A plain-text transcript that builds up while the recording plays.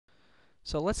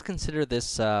So let's consider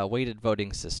this weighted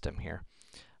voting system here.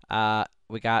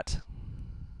 We got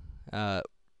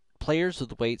players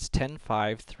with weights 10,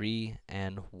 5, 3,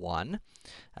 and 1,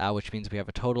 which means we have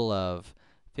a total of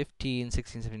 15,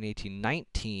 16, 17, 18,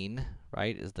 19,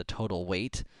 right, is the total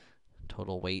weight.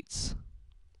 Total weights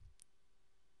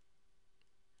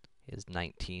is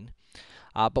 19.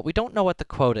 But we don't know what the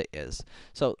quota is.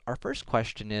 So our first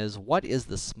question is, what is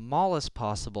the smallest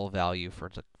possible value for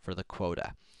the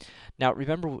quota? Now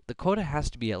remember, the quota has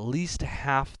to be at least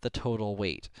half the total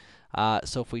weight.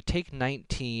 So if we take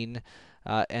 19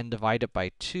 and divide it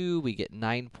by 2, we get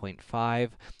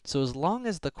 9.5. So as long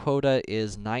as the quota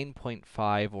is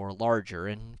 9.5 or larger,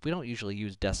 and we don't usually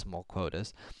use decimal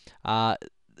quotas,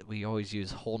 we always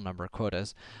use whole number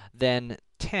quotas, then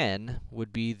 10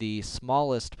 would be the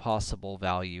smallest possible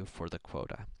value for the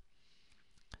quota.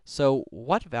 So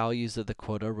what values of the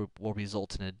quota will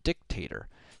result in a dictator?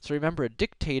 So remember, a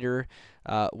dictator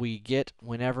we get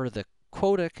whenever the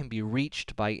quota can be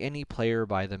reached by any player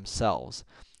by themselves.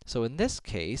 So in this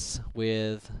case,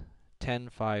 with 10,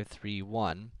 5, 3,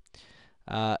 1,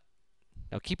 now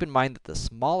keep in mind that the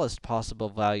smallest possible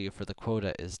value for the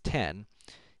quota is 10.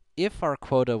 If our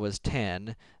quota was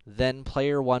 10, then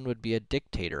player 1 would be a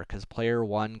dictator, because player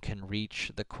 1 can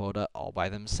reach the quota all by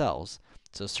themselves.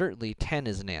 So certainly 10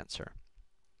 is an answer.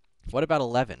 What about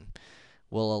 11?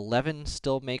 Will 11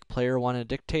 still make player 1 a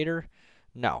dictator?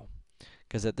 No,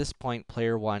 because at this point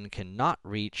player 1 cannot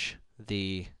reach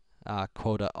the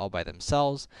quota all by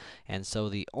themselves, and so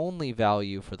the only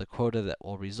value for the quota that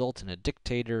will result in a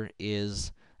dictator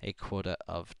is a quota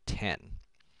of 10.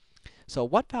 So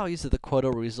what values of the quota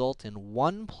will result in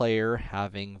one player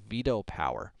having veto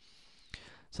power?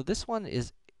 So this one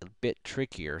is a bit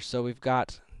trickier. So we've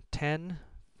got 10,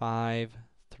 5,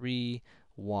 3,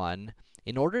 1.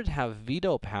 In order to have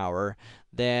veto power,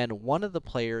 then one of the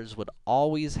players would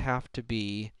always have to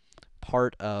be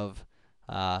part of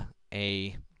the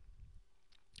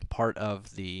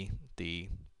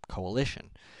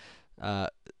coalition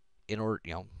in order,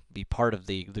 be part of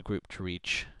the group to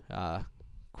reach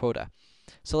quota.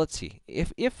 So let's see.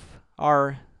 If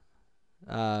our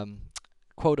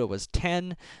quota was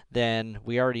 10, then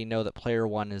we already know that player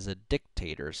 1 is a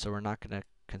dictator, so we're not going to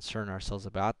concern ourselves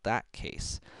about that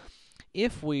case.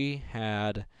 If we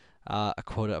had a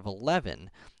quota of 11,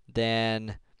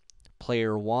 then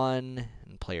player 1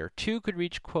 and player 2 could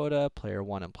reach quota, player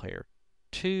 1 and player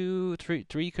 3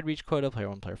 could reach quota, player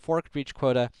 1 and player 4 could reach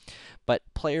quota, but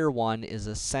player 1 is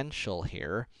essential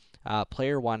here.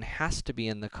 Player 1 has to be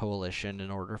in the coalition in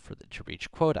order for it to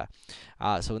reach quota.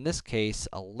 So in this case,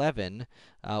 11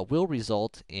 will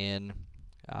result in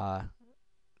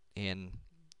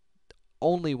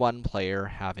only one player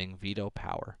having veto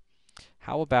power.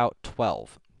 How about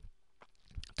 12?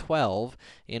 12,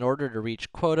 in order to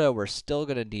reach quota, we're still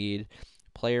going to need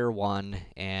player 1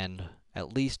 and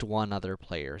at least one other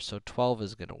player, so 12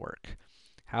 is going to work.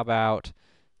 How about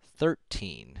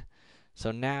 13?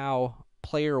 So now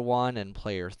player 1 and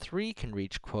player 3 can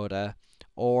reach quota,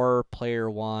 or player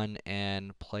 1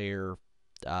 and player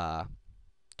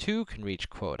 2 can reach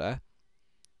quota.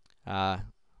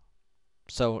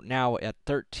 So now at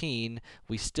 13,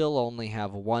 we still only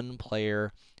have one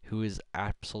player who is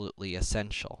absolutely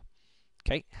essential.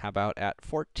 Okay, how about at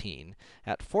 14?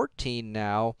 At 14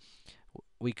 now,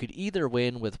 we could either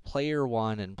win with player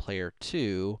 1 and player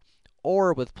 2,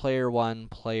 or with player 1,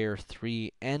 player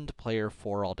 3, and player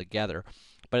 4 all together.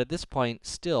 But at this point,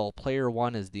 still, player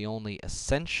 1 is the only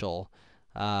essential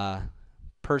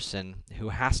person who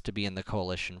has to be in the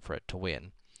coalition for it to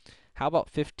win. How about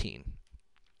 15?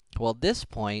 Well, at this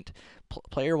point,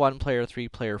 player 1, player 3,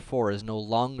 player 4 is no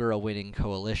longer a winning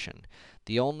coalition.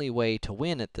 The only way to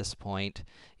win at this point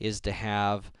is to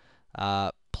have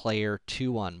player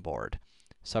 2 on board.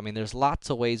 So, I mean, there's lots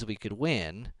of ways we could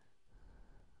win,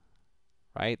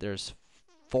 right? There's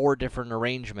 4 different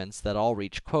arrangements that all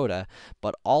reach quota,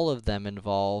 but all of them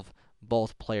involve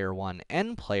both player 1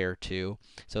 and player 2.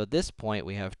 So at this point,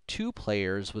 we have 2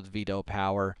 players with veto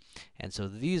power, and so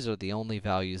these are the only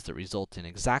values that result in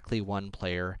exactly one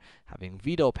player having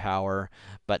veto power,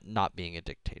 but not being a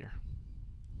dictator.